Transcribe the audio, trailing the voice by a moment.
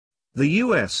the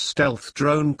US stealth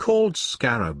drone called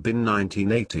Scarab in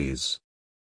 1980s.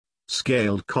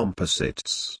 Scaled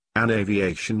Composites, an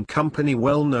aviation company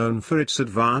well known for its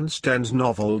advanced and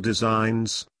novel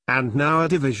designs, and now a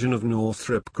division of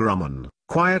Northrop Grumman,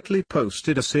 quietly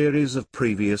posted a series of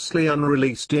previously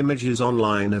unreleased images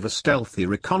online of a stealthy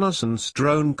reconnaissance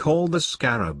drone called the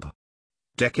Scarab.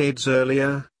 Decades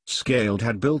earlier, Scaled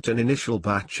had built an initial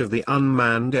batch of the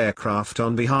unmanned aircraft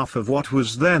on behalf of what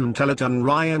was then Teledyne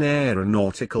Ryan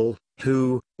Aeronautical,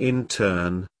 who, in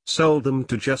turn, sold them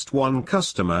to just one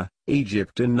customer,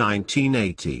 Egypt in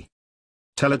 1980.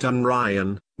 Teledyne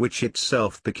Ryan, which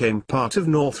itself became part of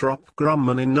Northrop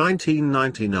Grumman in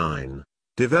 1999,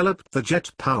 developed the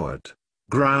jet-powered,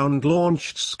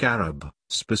 ground-launched Scarab,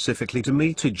 specifically to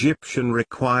meet Egyptian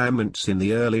requirements in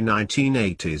the early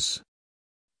 1980s.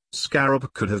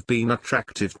 Scarab could have been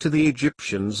attractive to the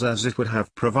Egyptians as it would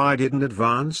have provided an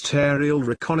advanced aerial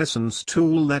reconnaissance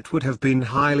tool that would have been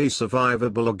highly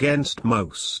survivable against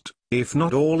most, if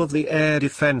not all of the air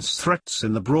defense threats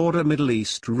in the broader Middle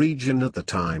East region at the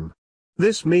time.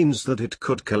 This means that it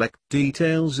could collect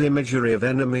detailed imagery of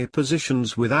enemy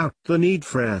positions without the need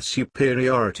for air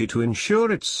superiority to ensure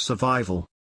its survival.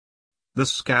 The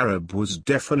Scarab was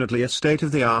definitely a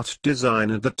state-of-the-art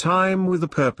design at the time with a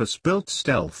purpose-built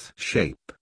stealth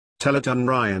shape. Teledyne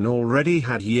Ryan already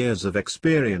had years of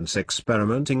experience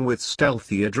experimenting with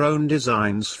stealthier drone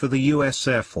designs for the US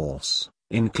Air Force,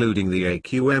 including the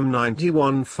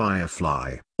AQM-91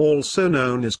 Firefly, also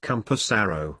known as Compass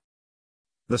Arrow.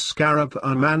 The Scarab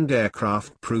unmanned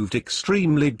aircraft proved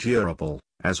extremely durable,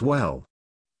 as well.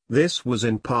 This was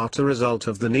in part a result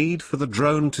of the need for the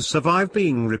drone to survive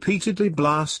being repeatedly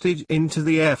blasted into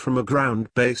the air from a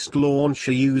ground-based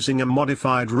launcher using a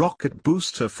modified rocket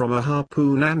booster from a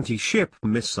Harpoon anti-ship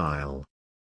missile.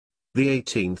 The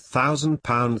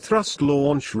 18,000-pound thrust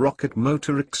launch rocket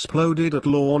motor exploded at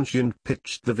launch and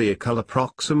pitched the vehicle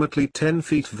approximately 10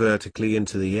 feet vertically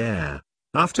into the air.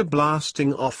 After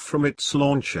blasting off from its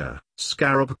launcher,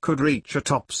 Scarab could reach a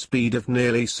top speed of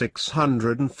nearly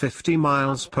 650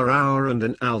 miles per hour and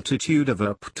an altitude of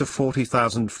up to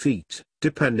 40,000 feet,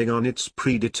 depending on its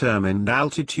predetermined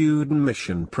altitude and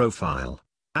mission profile,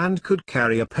 and could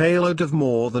carry a payload of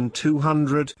more than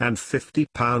 250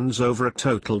 pounds over a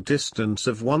total distance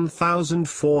of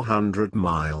 1,400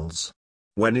 miles.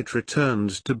 When it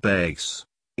returned to base,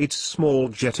 its small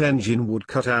jet engine would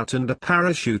cut out and a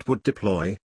parachute would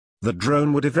deploy. The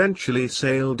drone would eventually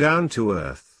sail down to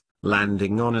Earth,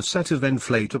 landing on a set of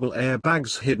inflatable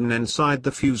airbags hidden inside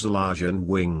the fuselage and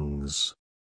wings.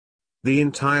 The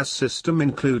entire system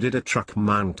included a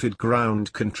truck-mounted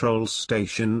ground control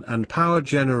station and power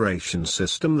generation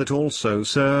system that also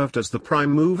served as the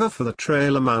prime mover for the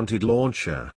trailer-mounted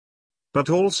launcher, but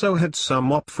also had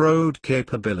some off-road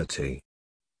capability.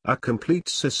 A complete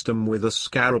system with a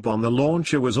Scarab on the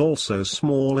launcher was also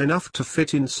small enough to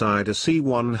fit inside a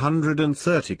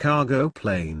C-130 cargo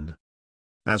plane.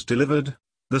 As delivered,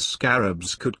 the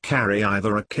Scarabs could carry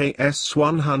either a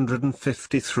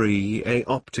KS-153A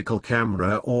optical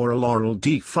camera or a Laurel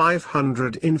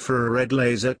D500 infrared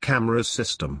laser camera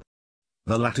system.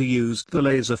 The latter used the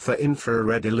laser for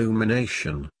infrared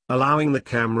illumination, allowing the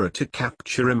camera to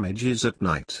capture images at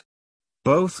night.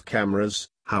 Both cameras,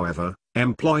 however,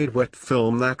 employed wet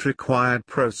film that required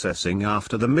processing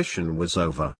after the mission was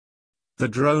over. The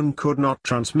drone could not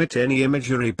transmit any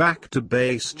imagery back to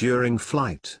base during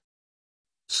flight.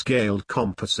 Scaled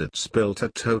Composites built a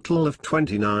total of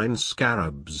 29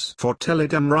 Scarabs for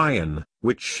Teledyne Ryan,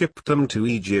 which shipped them to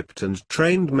Egypt and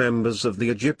trained members of the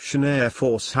Egyptian Air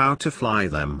Force how to fly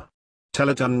them.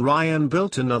 Teledyne Ryan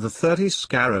built another 30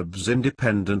 Scarabs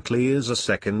independently as a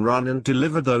second run and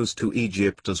delivered those to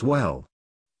Egypt as well.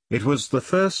 It was the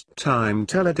first time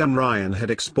Teledyne Ryan had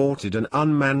exported an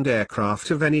unmanned aircraft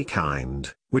of any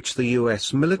kind, which the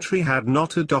US military had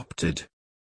not adopted.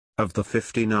 Of the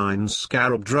 59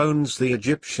 Scarab drones the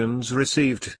Egyptians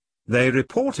received, they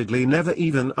reportedly never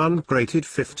even uncrated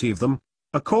 50 of them,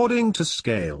 according to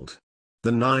Scaled.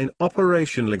 The 9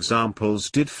 operational examples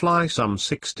did fly some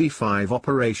 65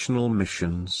 operational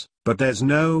missions, but there's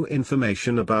no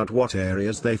information about what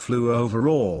areas they flew over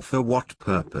or for what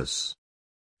purpose.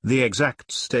 The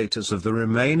exact status of the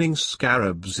remaining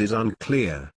Scarabs is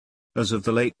unclear. As of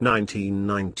the late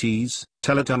 1990s,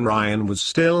 Teledyne Ryan was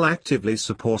still actively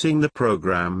supporting the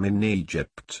program in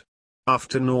Egypt.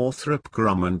 After Northrop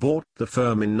Grumman bought the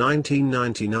firm in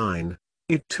 1999,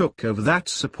 it took over that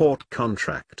support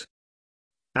contract.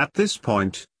 At this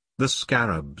point, the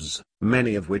Scarabs,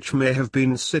 many of which may have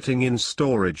been sitting in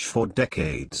storage for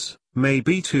decades, may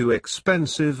be too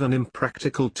expensive and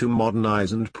impractical to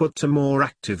modernize and put to more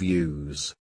active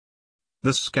use.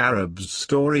 the Scarab's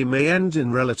story may end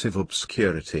in relative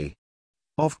obscurity.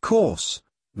 Of course,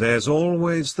 there's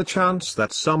always the chance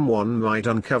that someone might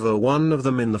uncover one of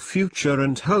them in the future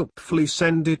and hopefully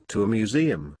send it to a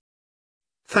museum.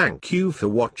 Thank you for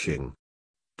watching.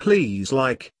 Please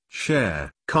like,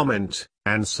 share, comment,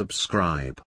 and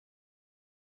subscribe.